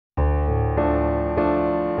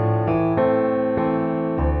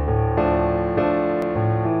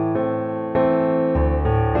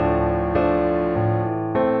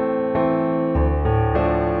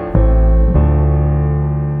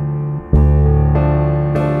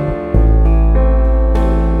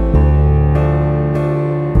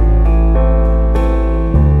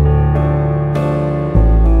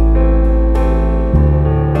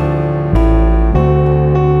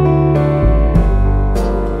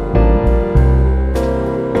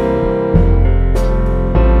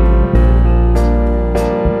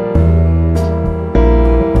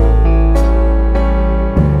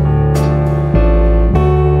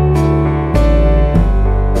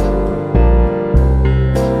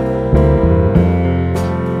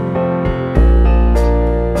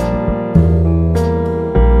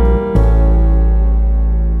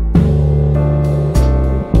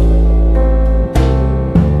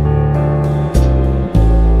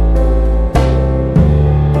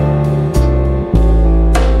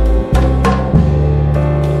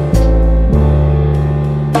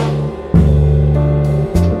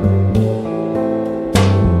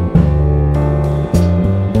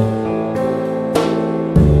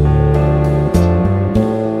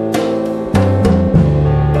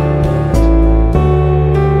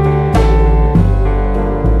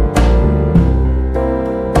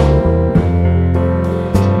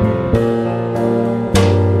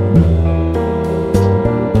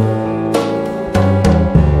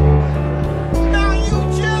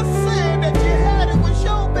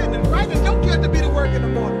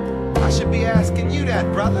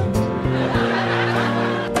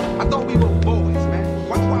boys, man.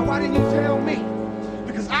 Why didn't you tell me?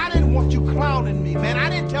 Because I didn't want you clowning me, man. I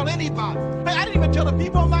didn't tell anybody. Hey, I didn't even tell the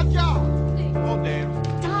people on my job. Oh, damn.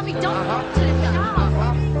 Tommy, don't go to the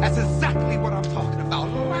job. That's exactly what I'm talking about.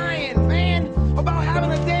 Lying, man, about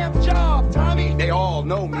having a damn job, Tommy. They all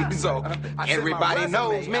know me, so everybody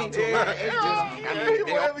knows me.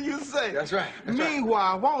 Whatever you say. That's right.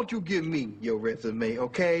 Meanwhile, why don't you give me your resume,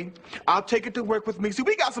 okay? I'll take it to work with me. See,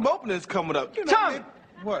 we got some openings coming up. You know, Tommy! man.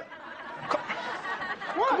 What?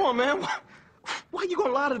 Come on, man. Why you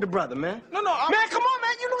gonna lie to the brother, man? No, Man, come on,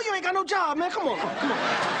 man. You know you ain't got no job, man. Come on, man.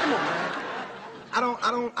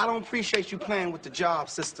 I don't appreciate you playing with the job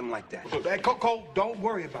system like that. Hey, Coco, don't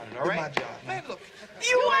worry about it, all right? It's my job, man. Look,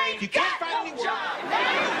 You ain't you can't got find no any job,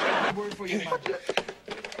 man. Word for you,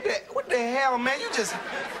 What the hell, man? You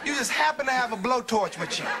just happen to have a blowtorch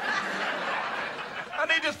with you. I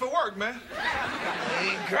need this for work, man.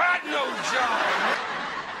 Ain't got no job.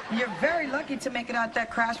 You're very lucky to make it out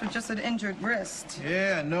that crash with just an injured wrist.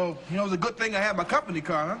 Yeah, no. You know, it's a good thing I have my company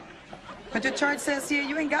car, huh? But your chart says here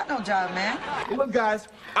you ain't got no job, man. Hey, look, guys,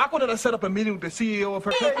 I wanted to set up a meeting with the CEO of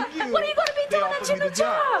her company. What are you going to be doing at your new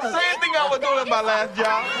job? Same thing I was doing at my last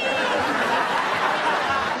job.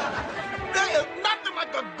 There is nothing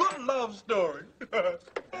like a good love story.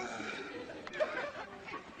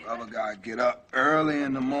 Other guy get up early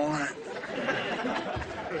in the morning.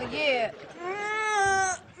 Yeah.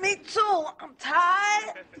 Me too. I'm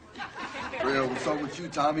tired. Real, what's up with you,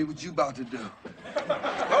 Tommy? What you about to do?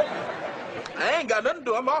 Oh, I ain't got nothing to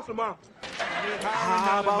do. I'm off tomorrow.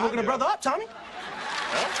 How about hooking a brother up, Tommy?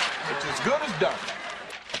 Well, it's as good as done.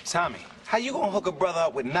 Tommy, how you gonna hook a brother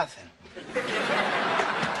up with nothing?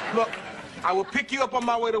 Look, I will pick you up on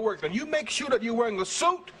my way to work. And you make sure that you're wearing a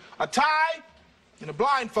suit, a tie, and a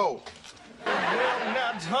blindfold. Well,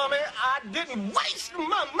 now, Tommy, I didn't waste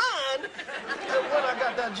my mind when I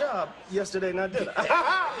got that job yesterday, now did I?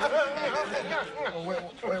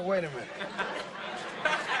 Wait a minute.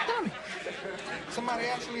 Tommy, somebody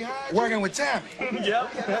actually hired you? Working with Tommy?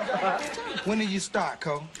 Yep. When did you start,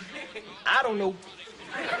 Cole? I don't know.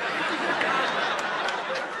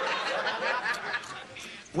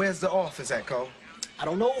 Where's the office at, Cole? I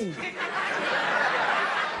don't know.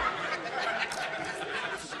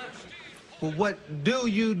 Well, what do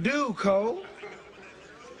you do, Cole?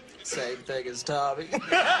 Same thing as Tommy.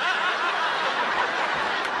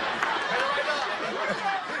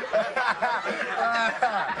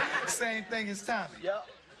 Same thing as Tommy. Yep.